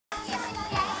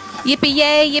Yippee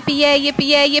yay, yippee yay, yippee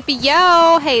yay, yippee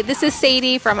yo! Hey, this is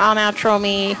Sadie from All Natural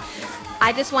Me.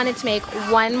 I just wanted to make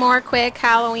one more quick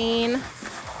Halloween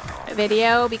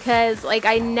video because like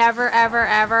I never ever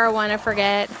ever want to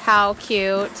forget how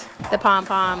cute the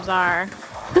pom-poms are.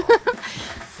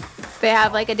 They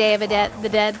have like a Day of the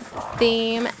Dead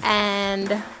theme and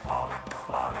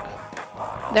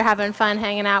they're having fun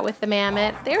hanging out with the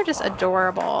mammoth. They're just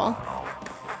adorable.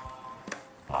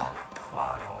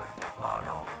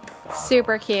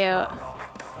 Super cute.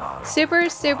 Super,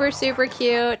 super, super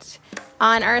cute.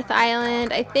 On Earth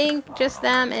Island, I think just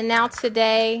them, and now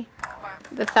today,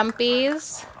 the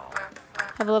Thumpies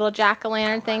have a little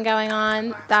jack-o'-lantern thing going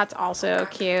on. That's also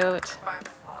cute.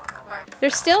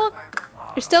 There's still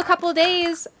a couple of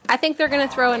days. I think they're gonna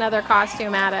throw another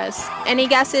costume at us. Any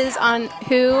guesses on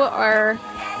who or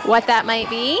what that might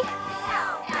be?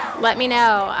 Let me know.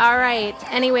 All right.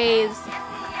 Anyways.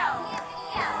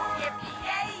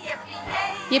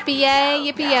 Yippee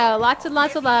yay, yippee yo. Lots and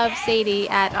lots of love, Sadie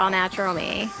at All Natural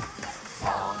Me.